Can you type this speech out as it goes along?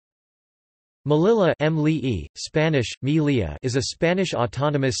Melilla Spanish, Melilla is a Spanish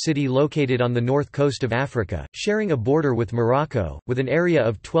autonomous city located on the north coast of Africa, sharing a border with Morocco, with an area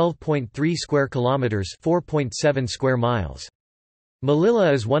of 12.3 square kilometers (4.7 square miles).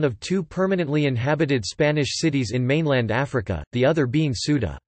 Melilla is one of two permanently inhabited Spanish cities in mainland Africa, the other being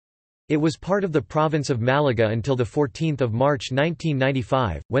Ceuta. It was part of the province of Malaga until 14 March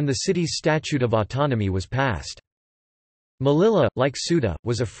 1995, when the city's Statute of Autonomy was passed. Melilla, like Ceuta,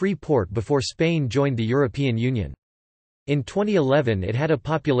 was a free port before Spain joined the European Union. In 2011 it had a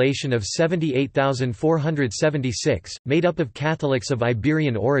population of 78,476, made up of Catholics of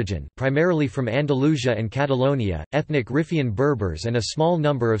Iberian origin primarily from Andalusia and Catalonia, ethnic Riffian Berbers and a small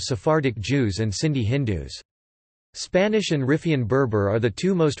number of Sephardic Jews and Sindhi Hindus. Spanish and Riffian Berber are the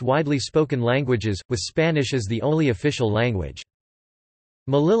two most widely spoken languages, with Spanish as the only official language.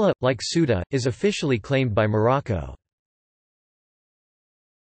 Melilla, like Ceuta, is officially claimed by Morocco.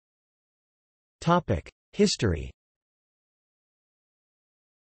 History.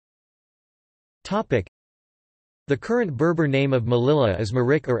 The current Berber name of Melilla is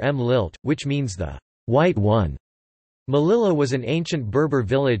Marik or Lilt, which means the white one. Melilla was an ancient Berber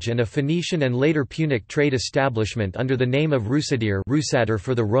village and a Phoenician and later Punic trade establishment under the name of Rusadir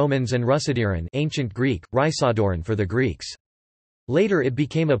for the Romans and Rusadiran ancient Greek, Rysadoran for the Greeks. Later it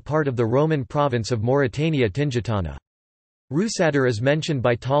became a part of the Roman province of Mauritania Tingitana. Rusadir is mentioned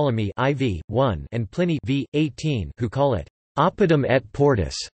by Ptolemy IV, 1 and Pliny v. 18, who call it Oppidum et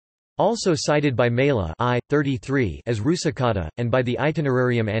Portus, also cited by Mela I, 33 as Rusicata, and by the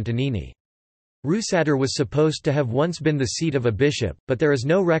Itinerarium Antonini. Rusadir was supposed to have once been the seat of a bishop, but there is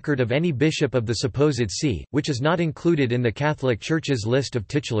no record of any bishop of the supposed see, which is not included in the Catholic Church's list of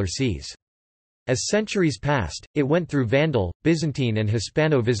titular sees. As centuries passed, it went through Vandal, Byzantine and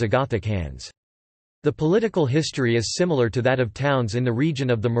Hispano-Visigothic hands. The political history is similar to that of towns in the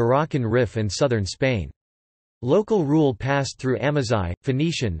region of the Moroccan Rif and southern Spain. Local rule passed through Amazigh,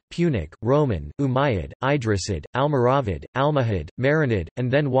 Phoenician, Punic, Roman, Umayyad, Idrisid, Almoravid, Almohad, Marinid,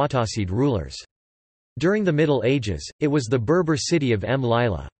 and then Wattasid rulers. During the Middle Ages, it was the Berber city of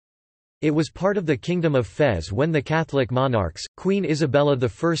Melilla. It was part of the Kingdom of Fez when the Catholic monarchs, Queen Isabella I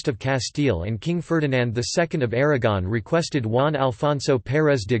of Castile and King Ferdinand II of Aragon requested Juan Alfonso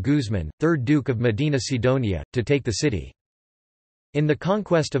Pérez de Guzmán, 3rd Duke of Medina Sidonia, to take the city. In the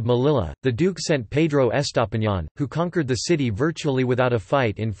conquest of Melilla, the Duke sent Pedro Estapiñán, who conquered the city virtually without a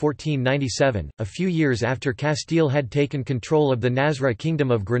fight in 1497, a few years after Castile had taken control of the Nasra Kingdom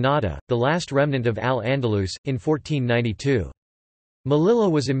of Granada, the last remnant of Al-Andalus, in 1492. Melilla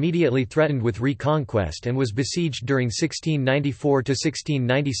was immediately threatened with reconquest and was besieged during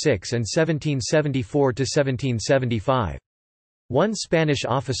 1694–1696 and 1774–1775. One Spanish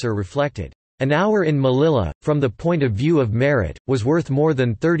officer reflected, "An hour in Melilla, from the point of view of merit, was worth more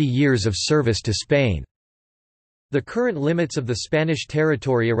than 30 years of service to Spain." The current limits of the Spanish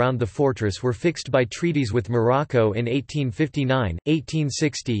territory around the fortress were fixed by treaties with Morocco in 1859,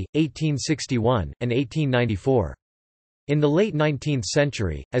 1860, 1861, and 1894. In the late 19th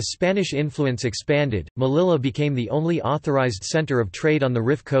century, as Spanish influence expanded, Melilla became the only authorized center of trade on the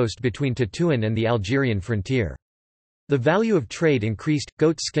Rif coast between Tetuan and the Algerian frontier. The value of trade increased,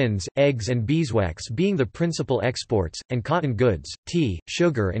 goat skins, eggs and beeswax being the principal exports, and cotton goods, tea,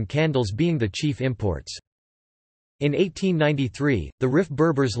 sugar and candles being the chief imports. In 1893, the Rif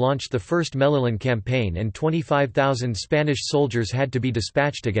Berbers launched the first Melillan campaign and 25,000 Spanish soldiers had to be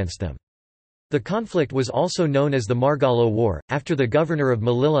dispatched against them. The conflict was also known as the Margallo War, after the governor of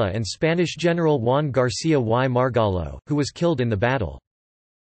Melilla and Spanish general Juan García y Margallo, who was killed in the battle.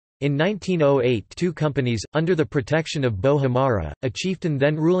 In 1908 two companies, under the protection of Bo Hamara, a chieftain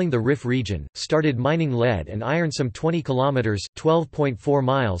then ruling the Rif region, started mining lead and iron some 20 kilometers (12.4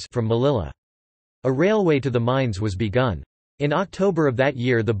 miles) from Melilla. A railway to the mines was begun. In October of that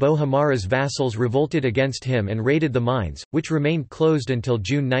year the Bo Hamara's vassals revolted against him and raided the mines, which remained closed until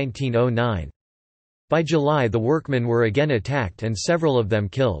June 1909. By July the workmen were again attacked and several of them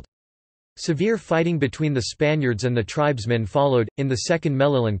killed. Severe fighting between the Spaniards and the tribesmen followed, in the Second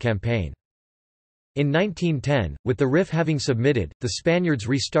Melillan campaign. In 1910, with the Rif having submitted, the Spaniards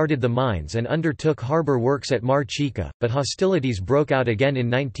restarted the mines and undertook harbour works at Mar Chica, but hostilities broke out again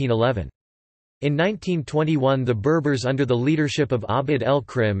in 1911. In 1921 the Berbers under the leadership of Abd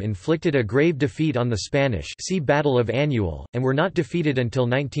el-Krim inflicted a grave defeat on the Spanish, see Battle of Annual, and were not defeated until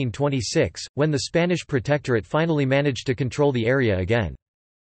 1926, when the Spanish protectorate finally managed to control the area again.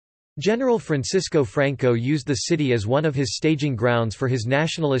 General Francisco Franco used the city as one of his staging grounds for his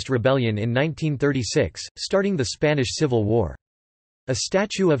nationalist rebellion in 1936, starting the Spanish Civil War. A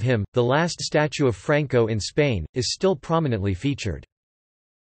statue of him, the last statue of Franco in Spain, is still prominently featured.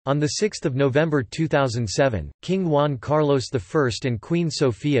 On 6 November 2007, King Juan Carlos I and Queen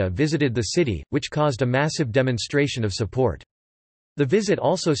Sofia visited the city, which caused a massive demonstration of support. The visit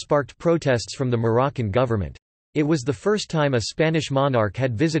also sparked protests from the Moroccan government. It was the first time a Spanish monarch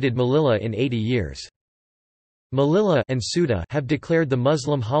had visited Melilla in 80 years. Melilla and Ceuta have declared the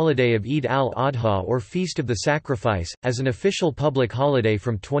Muslim holiday of Eid al-Adha or Feast of the Sacrifice, as an official public holiday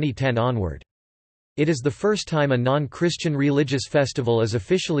from 2010 onward. It is the first time a non-Christian religious festival is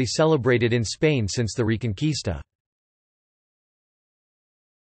officially celebrated in Spain since the Reconquista.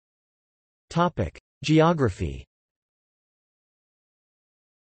 Geography.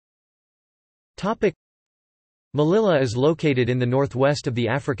 Melilla is located in the northwest of the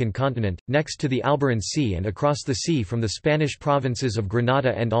African continent, next to the Alboran Sea and across the sea from the Spanish provinces of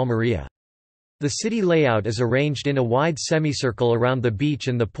Granada and Almería. The city layout is arranged in a wide semicircle around the beach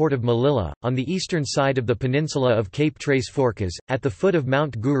and the port of Melilla, on the eastern side of the peninsula of Cape Tres Forcas, at the foot of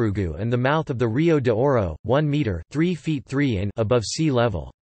Mount Gurugu and the mouth of the Rio de Oro, 1 metre (3 feet 3 in) above sea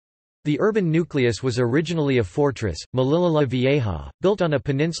level. The urban nucleus was originally a fortress, Melilla la Vieja, built on a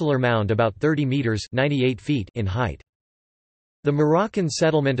peninsular mound about 30 metres (98 feet) in height. The Moroccan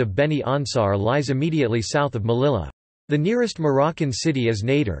settlement of Beni Ansar lies immediately south of Melilla. The nearest Moroccan city is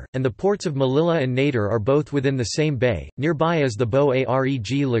Nador, and the ports of Melilla and Nador are both within the same bay. Nearby is the Beau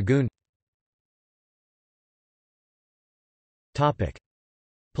Areg Lagoon. Topic: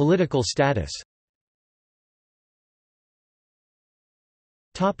 Political status.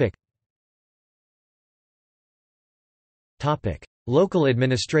 Topic: Local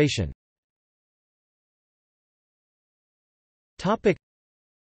administration. Topic: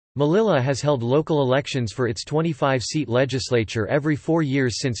 Melilla has held local elections for its 25-seat legislature every 4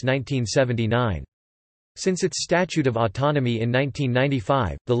 years since 1979. Since its Statute of Autonomy in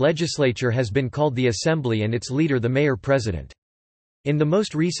 1995, the legislature has been called the Assembly and its leader the Mayor-President. In the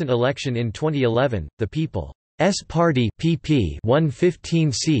most recent election in 2011, the People's Party (PP) won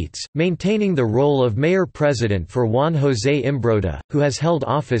 15 seats, maintaining the role of Mayor-President for Juan José Imbroda, who has held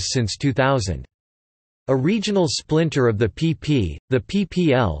office since 2000. A regional splinter of the PP, the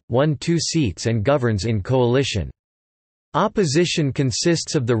PPL, won 2 seats and governs in coalition. Opposition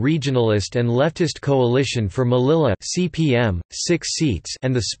consists of the regionalist and leftist Coalition for Melilla (CPM), 6 seats,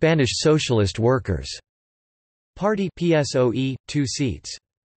 and the Spanish Socialist Workers' Party (PSOE), 2 seats.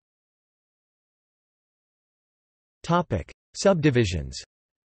 Topic: Subdivisions.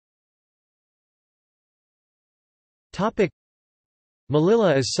 Topic: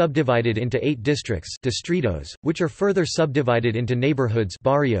 Melilla is subdivided into 8 districts, distritos, which are further subdivided into neighborhoods,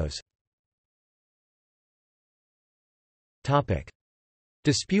 barrios. Topic: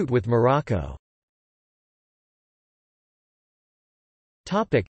 Dispute with Morocco.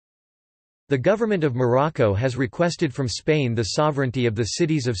 Topic: The government of Morocco has requested from Spain the sovereignty of the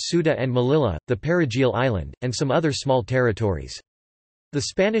cities of Ceuta and Melilla, the Perejil Island, and some other small territories. The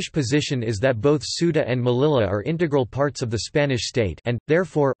Spanish position is that both Ceuta and Melilla are integral parts of the Spanish state and,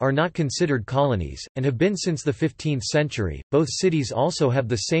 therefore, are not considered colonies, and have been since the 15th century. Both cities also have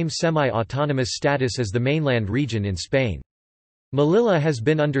the same semi-autonomous status as the mainland region in Spain. Melilla has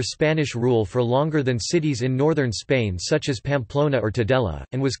been under Spanish rule for longer than cities in northern Spain such as Pamplona or Tudela,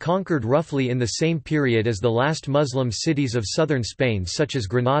 and was conquered roughly in the same period as the last Muslim cities of southern Spain such as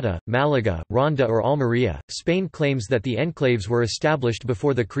Granada, Malaga, Ronda or Almería. Spain claims that the enclaves were established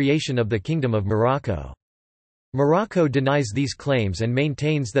before the creation of the Kingdom of Morocco. Morocco denies these claims and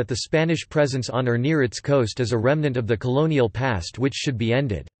maintains that the Spanish presence on or near its coast is a remnant of the colonial past which should be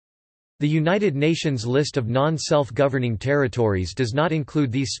ended. The United Nations list of non-self-governing territories does not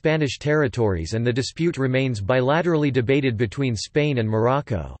include these Spanish territories and the dispute remains bilaterally debated between Spain and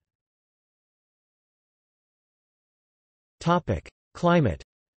Morocco. Climate.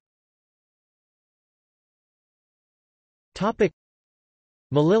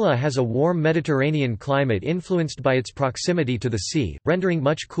 Melilla has a warm Mediterranean climate influenced by its proximity to the sea, rendering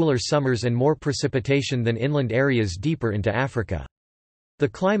much cooler summers and more precipitation than inland areas deeper into Africa. The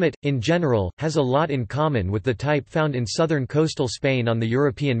climate, in general, has a lot in common with the type found in southern coastal Spain on the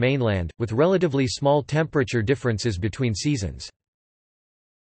European mainland, with relatively small temperature differences between seasons.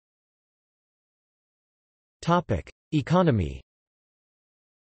 Economy.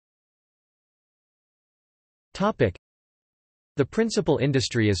 The principal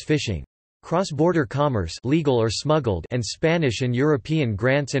industry is fishing. Cross-border commerce, legal or smuggled, and Spanish and European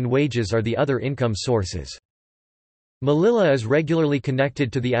grants and wages are the other income sources. Melilla is regularly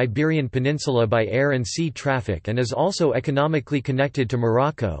connected to the Iberian Peninsula by air and sea traffic and is also economically connected to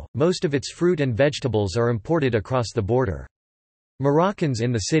Morocco. Most of its fruit and vegetables are imported across the border. Moroccans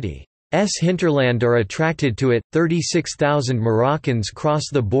in the city hinterland are attracted to it. 36,000 Moroccans cross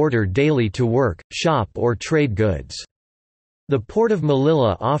the border daily to work, shop or trade goods. The port of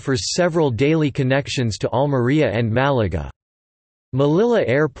Melilla offers several daily connections to Almería and Malaga. Melilla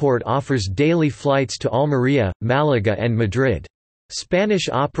Airport offers daily flights to Almería, Malaga and Madrid. Spanish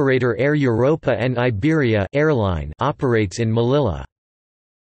operator Air Europa and Iberia Airline operates in Melilla's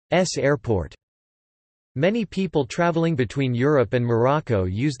airport. Many people traveling between Europe and Morocco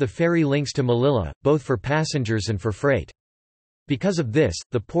use the ferry links to Melilla, both for passengers and for freight. Because of this,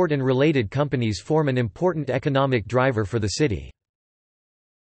 the port and related companies form an important economic driver for the city.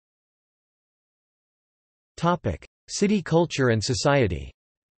 City culture and society.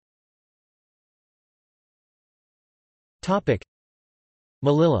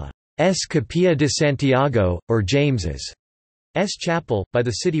 Melilla's Capilla de Santiago, or James's Chapel, by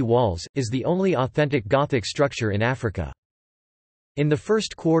the city walls, is the only authentic Gothic structure in Africa. In the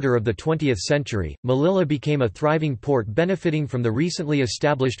first quarter of the 20th century, Melilla became a thriving port benefiting from the recently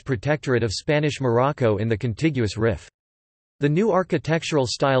established protectorate of Spanish Morocco in the contiguous Rif. The new architectural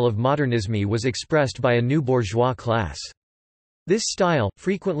style of modernisme was expressed by a new bourgeois class. This style,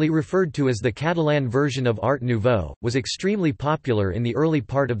 frequently referred to as the Catalan version of Art Nouveau, was extremely popular in the early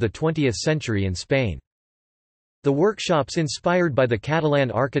part of the 20th century in Spain. The workshops inspired by the Catalan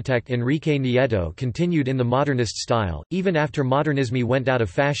architect Enrique Nieto continued in the modernist style, even after modernisme went out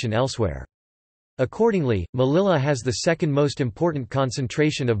of fashion elsewhere. Accordingly, Melilla has the second most important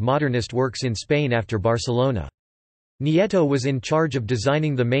concentration of modernist works in Spain after Barcelona. Nieto was in charge of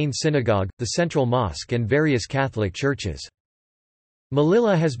designing the main synagogue, the central mosque and various Catholic churches.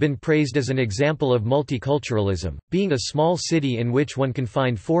 Melilla has been praised as an example of multiculturalism, being a small city in which one can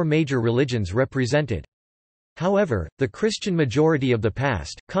find four major religions represented. However, the Christian majority of the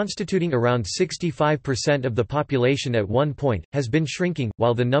past, constituting around 65% of the population at one point, has been shrinking,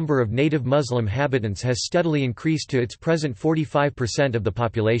 while the number of native Muslim habitants has steadily increased to its present 45% of the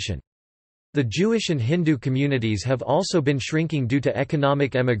population. The Jewish and Hindu communities have also been shrinking due to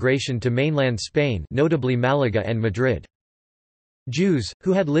economic emigration to mainland Spain, notably Malaga and Madrid. Jews,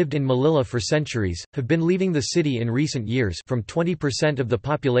 who had lived in Melilla for centuries, have been leaving the city in recent years, from 20% of the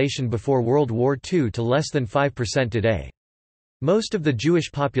population before World War II to less than 5% today. Most of the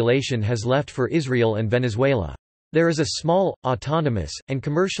Jewish population has left for Israel and Venezuela. There is a small, autonomous, and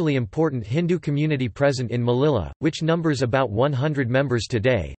commercially important Hindu community present in Melilla, which numbers about 100 members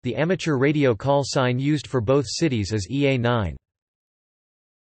today. The amateur radio call sign used for both cities is EA9.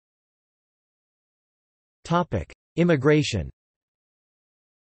 Topic: Immigration.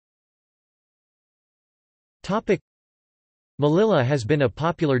 Topic: Melilla has been a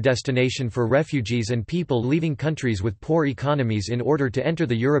popular destination for refugees and people leaving countries with poor economies in order to enter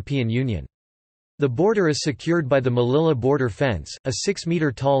the European Union. The border is secured by the Melilla border fence, a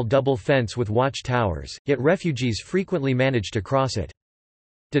 6-meter-tall double fence with watch towers, yet refugees frequently manage to cross it.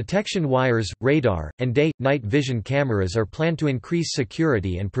 Detection wires, radar, and day-night vision cameras are planned to increase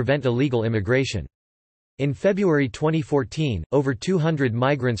security and prevent illegal immigration. In February 2014, over 200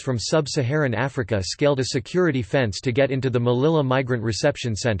 migrants from sub-Saharan Africa scaled a security fence to get into the Melilla Migrant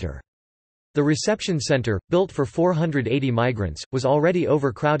Reception Center. The reception center, built for 480 migrants, was already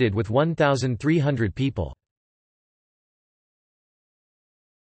overcrowded with 1,300 people.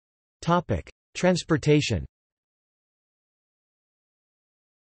 Transportation.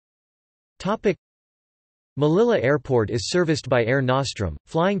 Melilla Airport is serviced by Air Nostrum,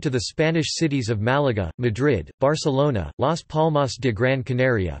 flying to the Spanish cities of Malaga, Madrid, Barcelona, Las Palmas de Gran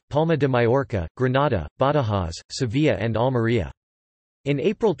Canaria, Palma de Mallorca, Granada, Badajoz, Sevilla and Almería. In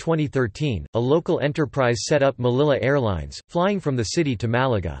April 2013, a local enterprise set up Melilla Airlines, flying from the city to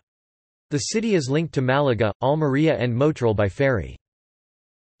Malaga. The city is linked to Malaga, Almería and Motril by ferry.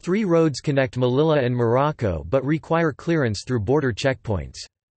 3 roads connect Melilla and Morocco but require clearance through border checkpoints.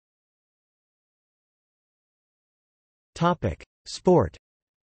 Sport.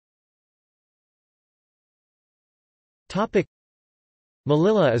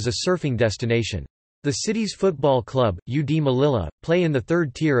 Melilla is a surfing destination. The city's football club, UD Melilla, play in the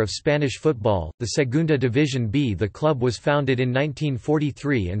third tier of Spanish football, the Segunda División B. The club was founded in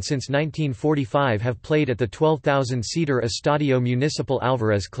 1943 and since 1945 have played at the 12,000-seater Estadio Municipal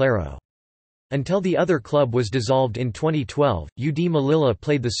Álvarez Claro. Until the other club was dissolved in 2012, UD Melilla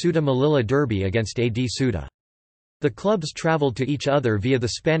played the Ceuta Melilla Derby against AD Ceuta. The clubs traveled to each other via the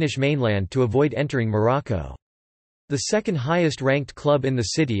Spanish mainland to avoid entering Morocco. The second highest ranked club in the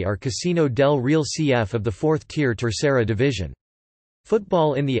city are Casino del Real CF of the 4th tier Tercera Division.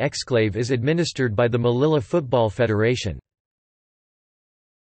 Football in the exclave is administered by the Melilla Football Federation.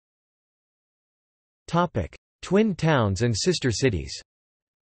 Twin towns and sister cities.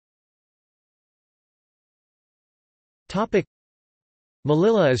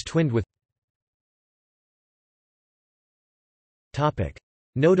 Melilla is twinned with.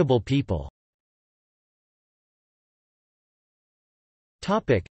 Notable people.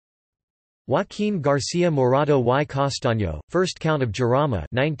 Joaquín García Morato y Castaño, 1st Count of Jarama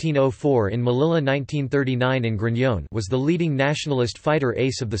 1904 in Melilla 1939 in Gruñón was the leading nationalist fighter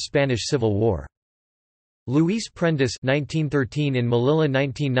ace of the Spanish Civil War. Luis Prendes 1913 in Melilla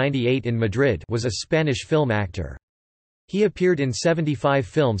 1998 in Madrid was a Spanish film actor. He appeared in 75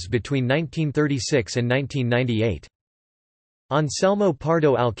 films between 1936 and 1998. Anselmo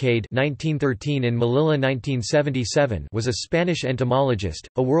Pardo Alcaide 1913 in Melilla 1977 was a Spanish entomologist,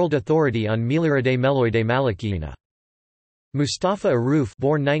 a world authority on Meliridae meloidae malachiana. Mustafa Aruf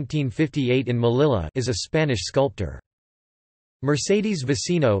born 1958 in Melilla is a Spanish sculptor. Mercedes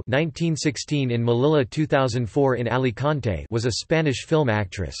Vecino 1916 in Melilla 2004 in Alicante was a Spanish film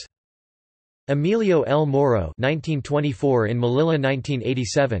actress. Emilio El Moro 1924 in Melilla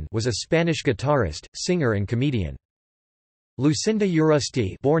 1987 was a Spanish guitarist, singer and comedian. Lucinda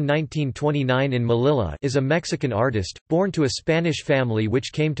Urrusti born 1929 in Melilla is a Mexican artist, born to a Spanish family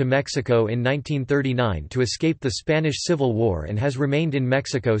which came to Mexico in 1939 to escape the Spanish Civil War and has remained in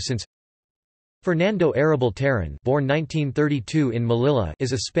Mexico since. Fernando Arrabal Terán born 1932 in Melilla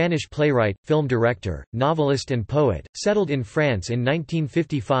is a Spanish playwright, film director, novelist and poet, settled in France in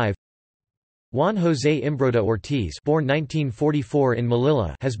 1955. Juan José Imbroda Ortiz born 1944 in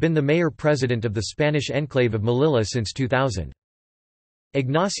Melilla has been the mayor-president of the Spanish enclave of Melilla since 2000.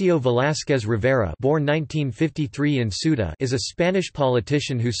 Ignacio Velázquez Rivera born 1953 in Ceuta is a Spanish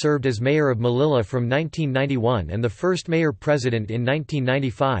politician who served as mayor of Melilla from 1991 and the first mayor-president in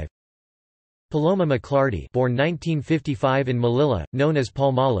 1995. Paloma McClarty born 1955 in Melilla, known as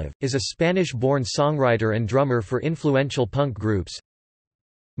Palmolive, is a Spanish-born songwriter and drummer for influential punk groups.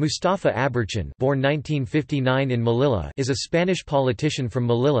 Mustafa Aberchan born 1959 in Melilla is a Spanish politician from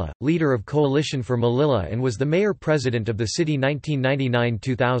Melilla, leader of Coalition for Melilla and was the mayor-president of the city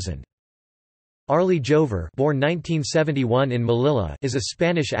 1999–2000. Arly Jover born 1971 in Melilla is a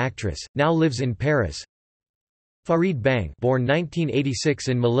Spanish actress, now lives in Paris. Farid Bang born 1986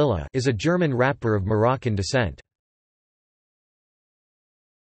 in Melilla is a German rapper of Moroccan descent.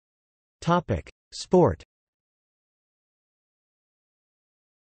 Sport.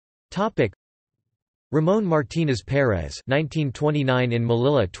 Ramón Martínez Pérez 1929 in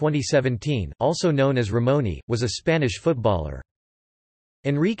Melilla 2017, also known as Ramoni, was a Spanish footballer.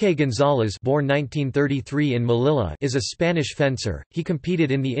 Enrique González born 1933 in Melilla is a Spanish fencer. He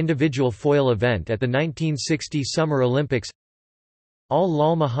competed in the individual foil event at the 1960 Summer Olympics.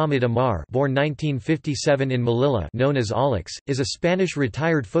 Al-Lal Muhammad Amar born 1957 in Melilla, known as Alex, is a Spanish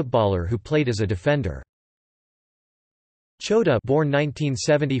retired footballer who played as a defender. Chota born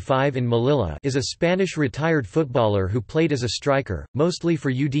 1975 in Melilla is a Spanish retired footballer who played as a striker, mostly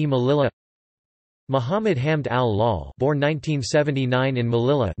for UD Melilla. Muhammad Hamd al-Lal born 1979 in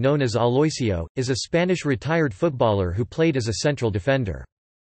Melilla, known as Aloisio, is a Spanish retired footballer who played as a central defender.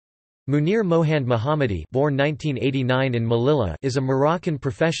 Munir Mohand Mohammadi born 1989 in Melilla is a Moroccan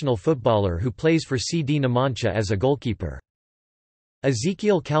professional footballer who plays for CD Numancia as a goalkeeper.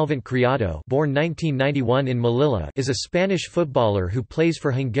 Ezequiel Calvent Criado born 1991 in Melilla is a Spanish footballer who plays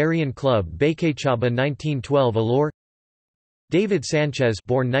for Hungarian club Békéscsaba 1912 Allure. David Sanchez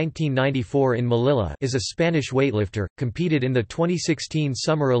born 1994 in Melilla is a Spanish weightlifter, competed in the 2016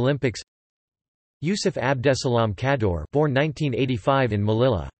 Summer Olympics. Yusuf Abdesalam Kaddour born 1985 in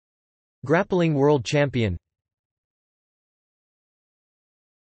Melilla. Grappling world champion.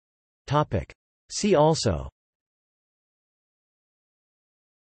 See also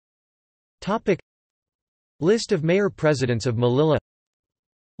List of mayor-presidents of Melilla.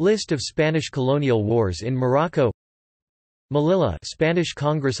 List of Spanish colonial wars in Morocco. Melilla Spanish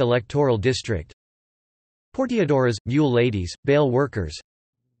Congress electoral district. Porteadoras, mule ladies, bale workers.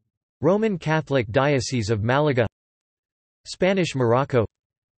 Roman Catholic Diocese of Malaga. Spanish Morocco.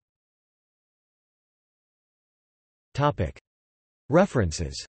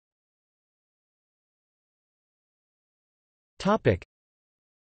 References.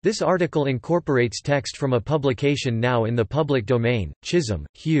 This article incorporates text from a publication now in the public domain. Chisholm,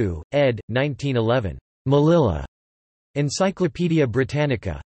 Hugh, ed. 1911. Melilla. Encyclopædia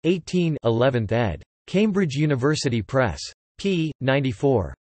Britannica. 18 11th ed. Cambridge University Press. p.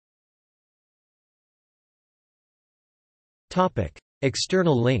 94.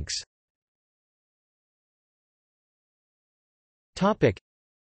 External links.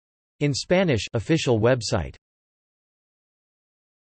 In Spanish official website.